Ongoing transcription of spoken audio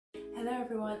Hello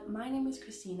everyone, my name is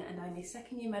Christina and I'm a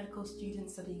second year medical student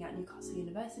studying at Newcastle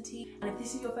University. And if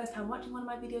this is your first time watching one of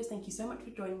my videos, thank you so much for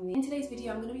joining me. In today's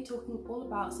video, I'm going to be talking all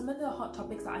about some of the hot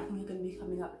topics that I think are going to be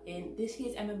coming up in this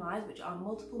year's MMIs, which are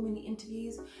multiple mini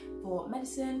interviews for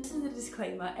medicine. This is a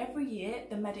disclaimer, every year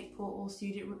the medic portal,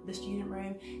 the student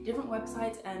room, different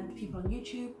websites and people on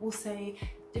YouTube will say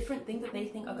different things that they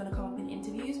think are going to come up in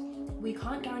interviews. We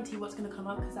can't guarantee what's going to come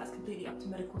up because that's completely up to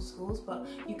medical schools, but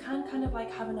you can kind of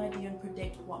like have an idea and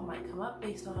predict what might come up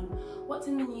based on what's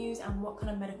in the news and what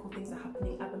kind of medical things are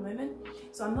happening at the moment.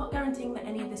 So I'm not guaranteeing that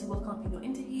any of this will come up in your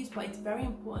interviews, but it's very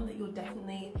important that you're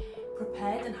definitely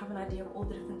prepared and have an idea of all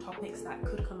the different topics that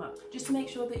could come up, just to make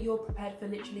sure that you're prepared for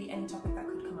literally any topic that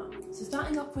could come up. So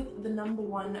starting off with the number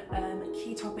one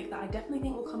key topic that I definitely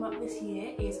think will come up this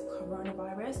year is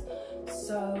coronavirus.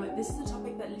 So this is a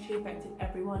topic that literally affected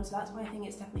everyone, so that's why I think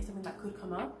it's definitely something that could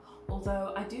come up.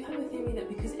 Although I do have a theory that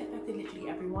because it affected literally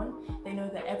everyone, they know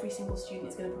that every single student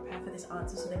is going to prepare for this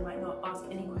answer, so they might not ask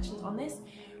any questions on this.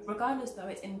 Regardless though,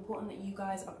 it's important that you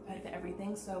guys are prepared for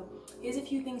everything. So here's a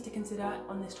few things to consider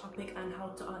on this topic and how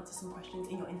to answer some questions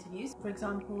in your interviews. For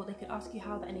example, they could ask you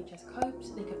how the NHS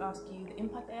coped, they could ask you the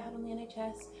impact that it had on the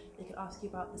NHS, they could ask you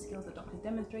about the skills that doctors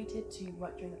demonstrated to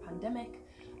work during the pandemic.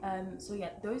 So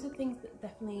yeah, those are things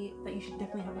that you should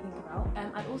definitely have a think about.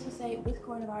 I'd also say with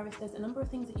coronavirus, there's a number of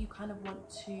things that you kind of want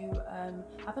to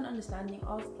have an understanding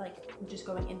of, like just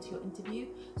going into your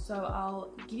interview. So I'll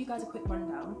give you guys a quick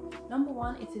rundown. Number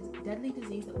one, it's a deadly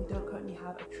disease that we don't currently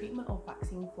have a treatment or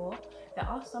vaccine for. There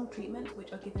are some treatments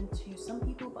which are given to some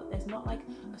people, but there's not like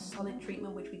a solid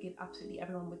treatment which we give absolutely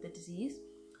everyone with the disease.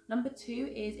 Number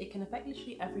two is it can affect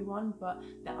literally everyone, but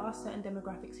there are certain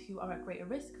demographics who are at greater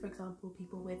risk. For example,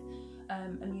 people with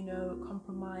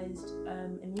immunocompromised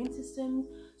immune systems,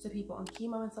 so people on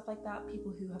chemo and stuff like that,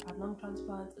 people who have had lung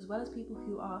transplants, as well as people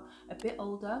who are a bit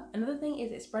older. Another thing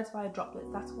is it spreads via droplets.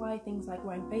 That's why things like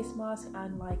wearing face masks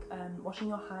and like washing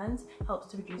your hands helps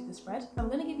to reduce the spread. I'm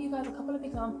going to give you guys a couple of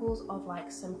examples of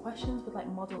like some questions with like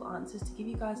model answers to give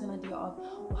you guys an idea of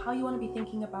how you want to be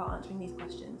thinking about answering these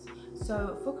questions.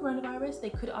 So for coronavirus,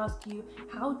 they could ask you,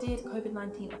 how did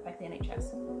COVID-19 affect the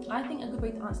NHS? I think a good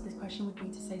way to answer this question would be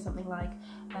to say something like,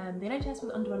 the NHS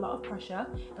was under a lot of pressure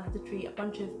and had to treat a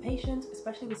bunch of patients,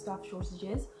 especially with staff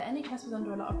shortages. The NHS was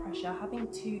under a lot of pressure having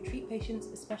to treat patients,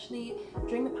 especially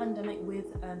during the pandemic,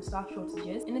 with staff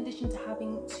shortages, in addition to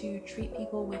having to treat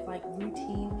people with like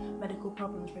routine medical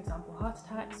problems, for example, heart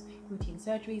attacks, routine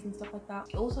surgeries and stuff like that.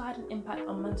 It also had an impact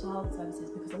on mental health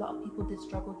services because a lot of people did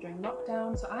struggle during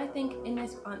lockdown. So I think in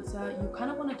this answer, you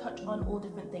kind of want to touch on all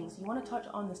different things. You want to touch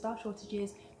on the staff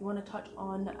shortages, you want to touch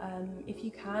on, if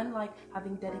you can, like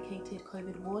having dedicated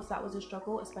COVID wards. That was a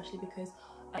struggle, especially because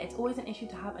it's always an issue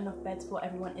to have enough beds for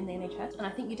everyone in the NHS. And I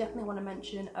think you definitely want to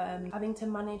mention having to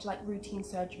manage like routine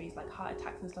surgeries like heart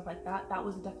attacks and stuff like that. That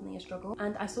was definitely a struggle.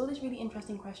 And I saw this really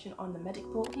interesting question on the medic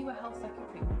portal. If you were health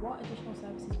secretary, what additional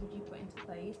services would you put into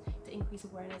place to increase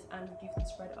awareness and reduce the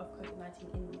spread of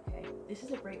COVID-19 in the UK? This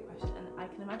is a great question, and I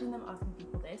can imagine them asking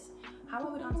people this. How I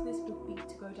would answer this would be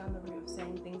to go down the route of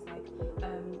saying things like,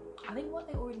 I think what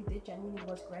they already did genuinely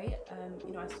was great.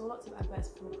 You know, I saw lots of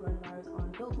adverts for coronavirus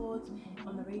on billboards,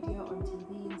 on the radio, on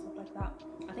TV and stuff like that.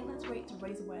 I think that's great to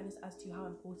raise awareness as to how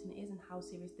important it is and how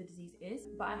serious the disease is.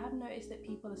 But I have noticed that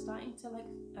people are starting to like,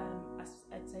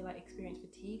 I'd say like experience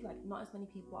fatigue. Like not as many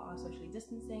people are socially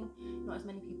distancing, not as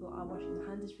many people are washing their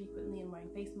hands as frequently and wearing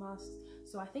face masks.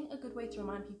 So I think a good way to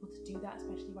remind people to do that,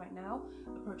 especially right now,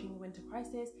 approaching the winter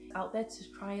crisis, out there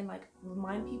to try and like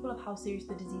remind people of how serious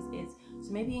the disease is.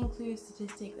 So maybe include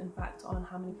statistics and facts on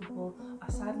how many people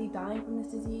are sadly dying from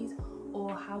this disease,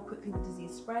 or how quickly the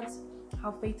disease spreads,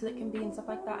 how fatal it can be and stuff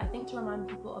like that. I think to remind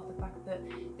people of the fact that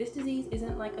this disease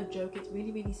isn't like a joke, it's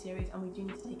really, really serious and we do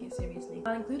need to take it seriously.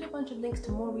 I'll include a bunch of links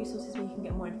to more resources where you can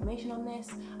get more information on this.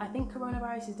 I think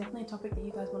coronavirus is definitely a topic that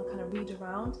you guys want to kind of read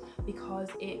around because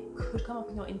it could come up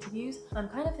in your interviews. I'm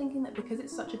kind of thinking that because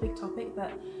it's such a big topic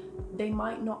that they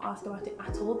might not ask about it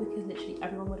at all because literally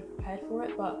everyone would have prepared for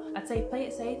it. But I'd say play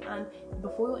it safe, and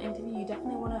before your interview you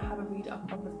definitely want to have a read up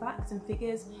of the facts and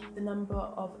figures, the number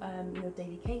of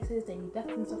daily cases, daily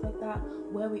deaths and stuff like that.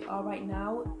 Where we are right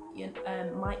now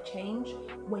might change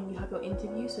when you have your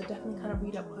interview, so definitely kind of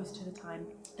read up close to the time.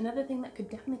 Another thing that could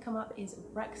definitely come up is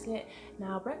Brexit.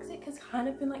 Now Brexit has kind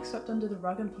of been like swept under the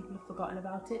rug and people have forgotten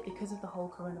about it because of the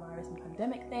whole coronavirus and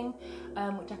pandemic thing,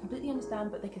 which I completely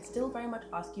understand, but they could still very much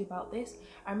ask you about this.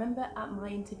 I remember at my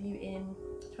interview in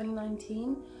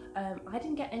 2019, I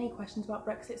didn't get any questions about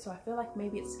Brexit, so I feel like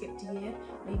maybe it skipped a year,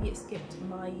 maybe it skipped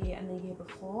my year and the year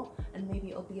before, and maybe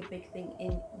it'll be a big thing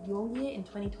in your year in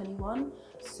 2021.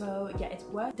 So yeah, it's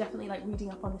worth definitely like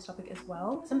reading up on this topic as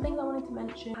well. Some things I wanted to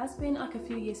mention: has been like a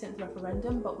few years since the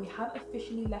referendum, but we have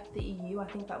officially left the EU. I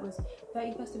think that was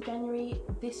 31st of January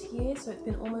this year, so it's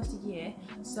been almost a year.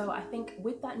 So I think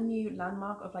with that new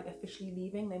landmark of like officially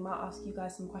leaving, they might ask you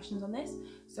guys some questions on this.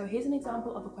 So here's an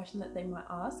example of a question that they might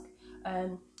ask.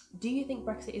 Do you think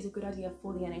Brexit is a good idea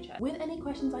for the NHS? With any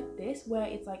questions like this, where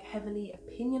it's like heavily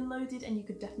opinion loaded, and you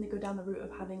could definitely go down the route of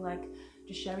having like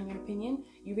just sharing your opinion,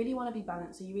 you really want to be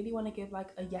balanced. So you really want to give like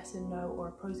a yes and no, or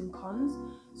a pros and cons.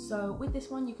 So with this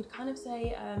one, you could kind of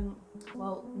say,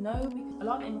 well, no, because a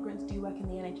lot of immigrants do work in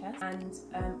the NHS,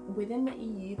 and within the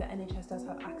EU, the NHS does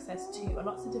have access to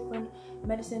lots of different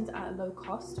medicines at a low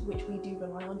cost, which we do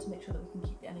rely on to make sure that we can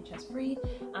keep the NHS free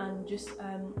and just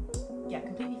yeah,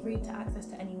 completely free to access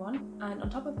to anyone. And on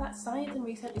top of that, science and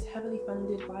research is heavily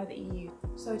funded by the EU.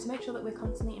 So to make sure that we're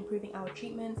constantly improving our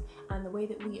treatments and the way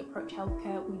that we approach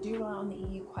healthcare, we do rely on the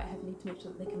EU quite heavily to make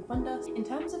sure that they can fund us. In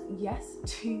terms of yes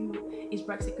to is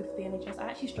Brexit good for the NHS, I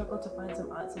actually struggled to find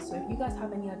some answers. So if you guys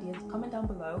have any ideas, comment down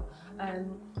below.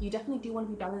 You definitely do want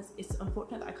to be balanced. It's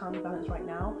unfortunate that I can't be balanced right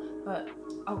now, but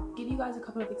I'll give you guys a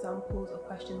couple of examples of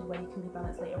questions where you can be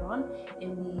balanced later on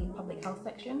in the public health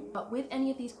section. But with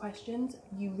any of these questions,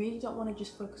 you really don't want to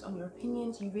just focus on your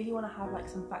opinions. You really want to have like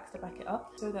some facts to back it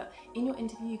up, so that in your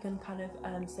interview you can kind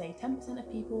of say 10%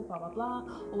 of people blah blah blah,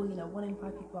 or you know 1 in 5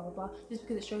 people blah blah blah, just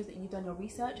because it shows that you've done your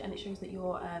research and it shows that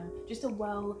you're just a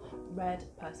well-read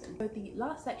person. So the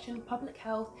last section, public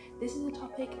health, this is a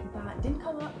topic that didn't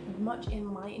come up much in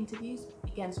my interviews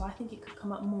again, so I think it could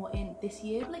come up more in this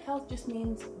year. Public health just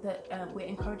means that we're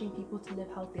encouraging people to live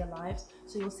healthier lives.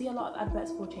 So you'll see a lot of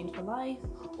adverts for Change for Life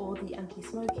or the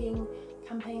anti-smoking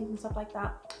campaigns and stuff like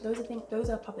that. Those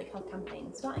are public health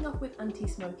campaigns. Starting off with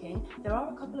anti-smoking, there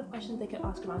are a couple of questions they could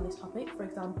ask around this topic. For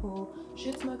example,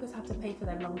 should smokers have to pay for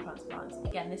their lung transplants?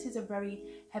 Again, this is a very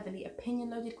heavily opinion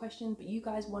loaded question, but you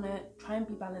guys want to try and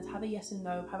be balanced, have a yes and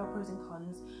no, have a pros and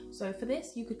cons. So for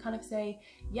this, you could kind of say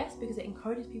yes, because it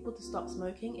encourages people to stop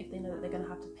smoking if they know that they're going to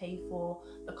have to pay for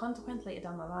the consequence later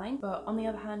down the line. But on the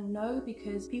other hand, no,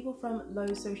 because people from low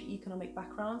socioeconomic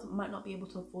backgrounds might not be able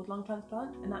to afford lung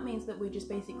transplant, and that means that we're just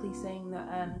basically saying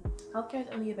that healthcare is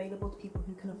only available to people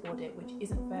who can afford it, which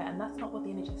isn't fair, and that's not what the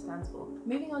NHS stands for.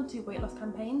 Moving on to weight loss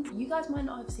campaigns, you guys might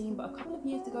not have seen, but a couple of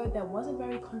years ago there was a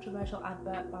very controversial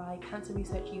advert by Cancer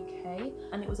Research UK,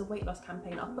 and it was a weight loss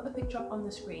campaign. I'll put the picture up on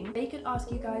the screen. They could ask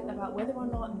you guys about whether or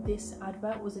not this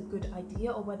advert was a good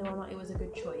idea, or whether or not it was a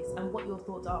good choice, and what your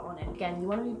thoughts are on it. Again, you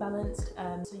want to be balanced,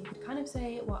 so you could kind of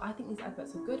say, well, I think these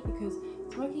adverts are good because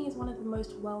smoking is one of the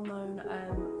most well-known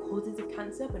causes of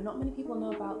cancer, but not many people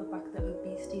know about the fact that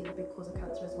obesity is a big cause of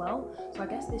cancer as well. So I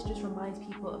guess this just reminds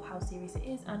people of how serious it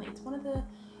is, and it's one of the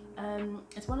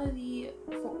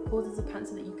causes of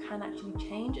cancer that you can actually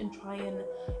change and try and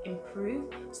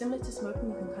improve. Similar to smoking,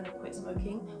 you can kind of quit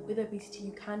smoking. With obesity,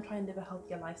 you can try and live a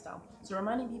healthier lifestyle. So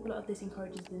reminding people of this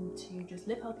encourages them to just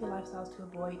live healthier lifestyles to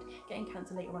avoid getting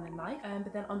cancer later on in life.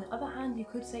 But then on the other hand, you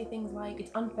could say things like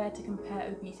it's unfair to compare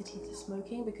obesity to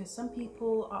smoking, because some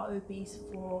people are obese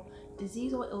for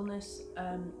disease or illness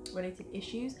related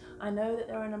issues. I know that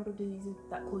there are a number of diseases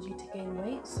that cause you to gain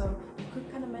weight, so you could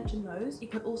kind of mention those.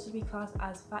 It could also be classed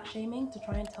as fat shaming to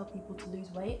try and tell people to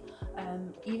lose weight.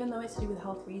 Even though it's to do with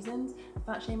health reasons,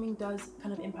 fat shaming does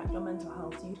kind of impact your mental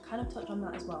health, so you'd kind of touch on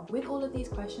that as well. With all of these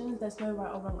questions, there's no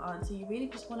right or wrong answer. You really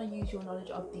just want to use your knowledge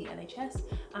of the NHS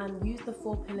and use the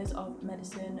 4 pillars of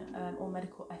medicine or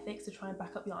medical ethics to try and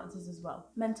back up your answers as well.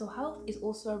 Mental health is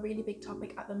also a really big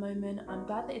topic at the moment. I'm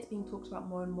glad that it's being talked about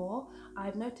more and more.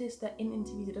 I've noticed that in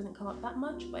interviews it doesn't come up that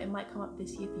much, but it might come up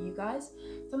this year for you guys.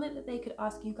 Something that they could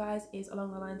ask you guys is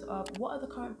along the lines of, what are the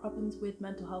current problems with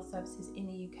mental health services in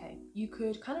the UK? You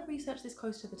could kind of research this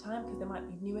close to the time, because there might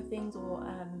be newer things or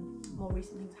more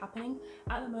recent things happening.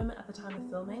 At the moment, at the time of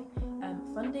filming,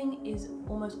 funding is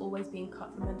almost always being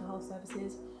cut for mental health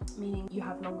services, meaning you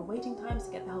have longer waiting times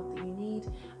to get the help that you need,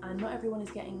 and not everyone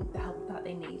is getting the help that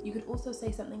they need. You could also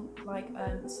say something like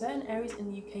certain areas in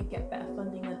the UK get better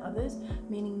funding than others,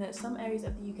 meaning that some areas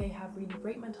of the UK have really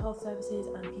great mental health services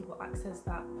and people access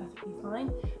that perfectly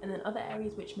fine, and then other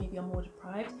areas which maybe are more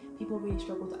deprived, people really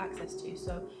struggle to access to.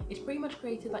 So it's pretty much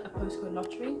created like a postcode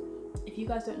lottery. If you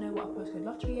guys don't know what a postcode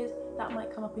lottery is, that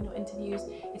might come up in your interviews.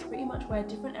 It's pretty much where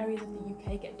different areas of the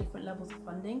UK get different levels of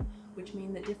funding, which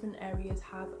mean that different areas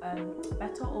have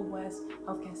better or worse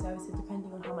healthcare services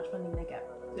depending on how much funding they get.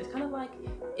 So it's kind of like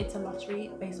it's a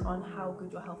lottery based on how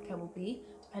good your healthcare will be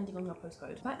depending on your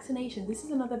postcode. Vaccination, this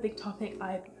is another big topic.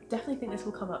 I definitely think this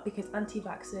will come up because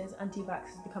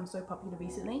anti-vaxxers become so popular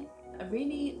recently. a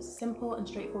really simple and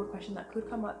straightforward question that could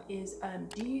come up is,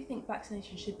 do you think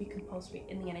vaccination should be compulsory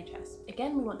in the NHS?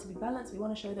 Again, we want to be balanced. We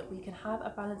want to show that we can have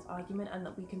a balanced argument and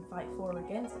that we can fight for or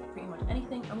against pretty much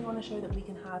anything, and we want to show that we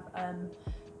can have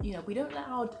you know, we don't let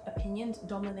our opinions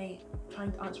dominate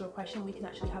trying to answer a question. We can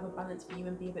actually have a balanced view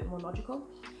and be a bit more logical.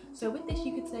 So with this,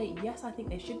 you could say, yes, I think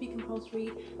they should be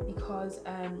compulsory because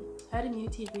herd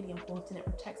immunity is really important. It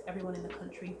protects everyone in the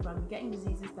country from getting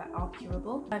diseases that are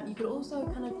curable. You could also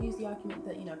kind of use the argument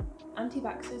that, you know,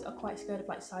 anti-vaxxers are quite scared of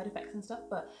like side effects and stuff,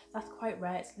 but that's quite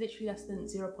rare. It's literally less than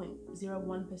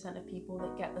 0.01% of people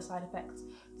that get the side effects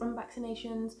from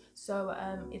vaccinations. So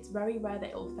it's very rare that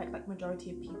it will affect like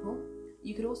majority of people.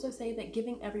 You could also say that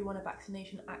giving everyone a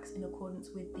vaccination acts in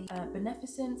accordance with the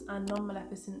beneficence and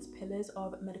non-maleficence pillars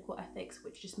of medical ethics,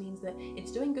 which just means that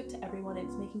it's doing good to everyone.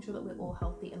 It's making sure that we're all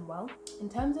healthy and well. In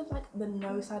terms of like the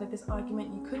no side of this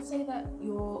argument, you could say that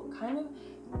you're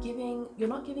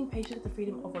not giving patients the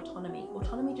freedom of autonomy.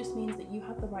 Autonomy just means that you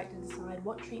have the right to decide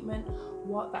what treatment,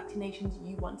 what vaccinations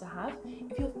you want to have.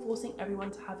 If you're forcing everyone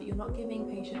to have it, you're not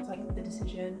giving patients like the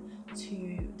decision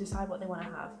to decide what they want to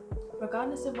have.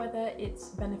 Regardless of whether it's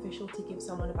beneficial to give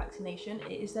someone a vaccination,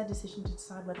 it is their decision to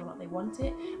decide whether or not they want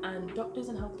it, and doctors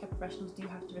and healthcare professionals do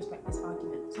have to respect this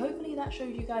argument. So hopefully that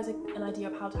shows you guys an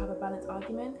idea of how to have a balanced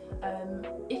argument.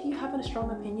 If you have a strong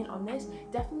opinion on this,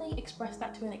 definitely express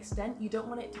that to an extent. You don't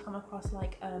want it to come across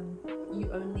like you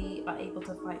only are able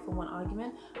to fight for one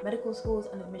argument. Medical schools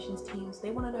and admissions teams,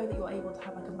 they want to know that you're able to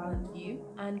have like a balanced view.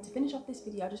 And to finish off this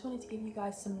video, I just wanted to give you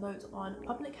guys some notes on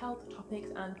public health topics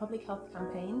and public health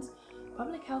campaigns.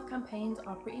 Public health campaigns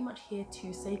are pretty much here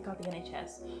to safeguard the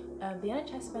NHS. The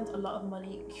NHS spends a lot of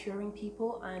money curing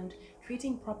people and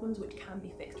treating problems which can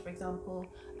be fixed. For example,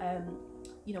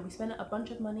 you know, we spend a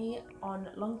bunch of money on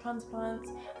lung transplants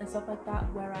and stuff like that,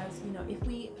 whereas, you know, if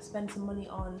we spend some money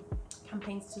on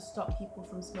campaigns to stop people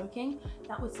from smoking,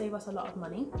 that would save us a lot of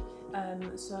money.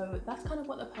 So that's kind of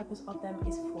what the purpose of them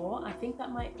is for. I think that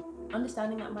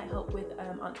understanding that might help with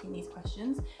answering these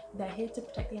questions. They're here to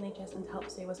protect the NHS and to help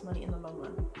save us money in the long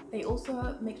run. They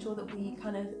also make sure that we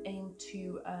kind of aim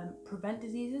to prevent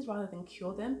diseases rather than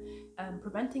cure them.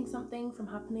 Preventing something from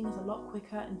happening is a lot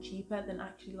quicker and cheaper than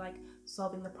actually like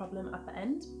solving the problem at the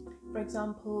end. For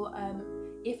example,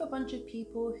 if a bunch of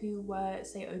people who were,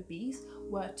 say, obese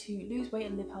were to lose weight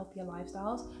and live healthier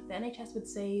lifestyles, the NHS would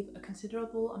save a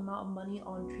considerable amount of money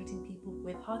on treating people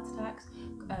with heart attacks,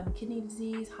 kidney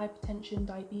disease, hypertension,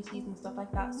 diabetes and stuff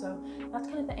like that. So that's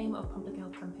kind of the aim of public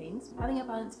health campaigns. Having a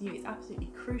balanced view is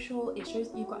absolutely crucial. It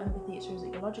shows that you've got empathy, it shows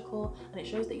that you're logical, and it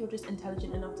shows that you're just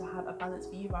intelligent enough to have a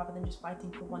balanced view rather than just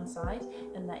fighting for one side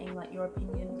and letting like your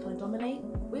opinion kind of dominate.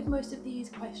 With most of these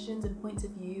questions and points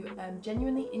of view,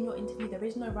 genuinely in your interview there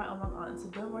is no right or wrong answer.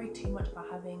 Don't worry too much about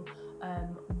having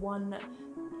one.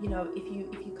 You know, if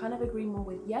you kind of agree more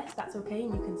with yes, that's okay,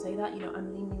 and you can say that, you know,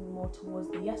 I'm leaning more towards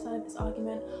the yes side of this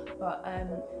argument, but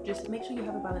just make sure you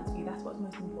have a balanced view. That's what's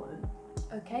most important.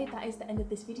 Okay, that is the end of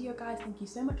this video, guys. Thank you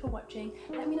so much for watching.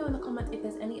 Let me know in the comments if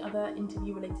there's any other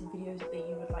interview related videos that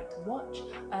you would like to watch.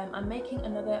 I'm making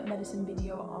another medicine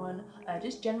video on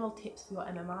just general tips for your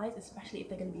MMIs, especially if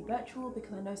they're going to be virtual,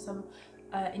 because I know some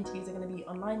interviews are going to be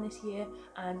online this year.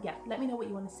 And yeah, let me know what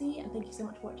you want to see, and thank you so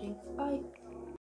much for watching. Bye.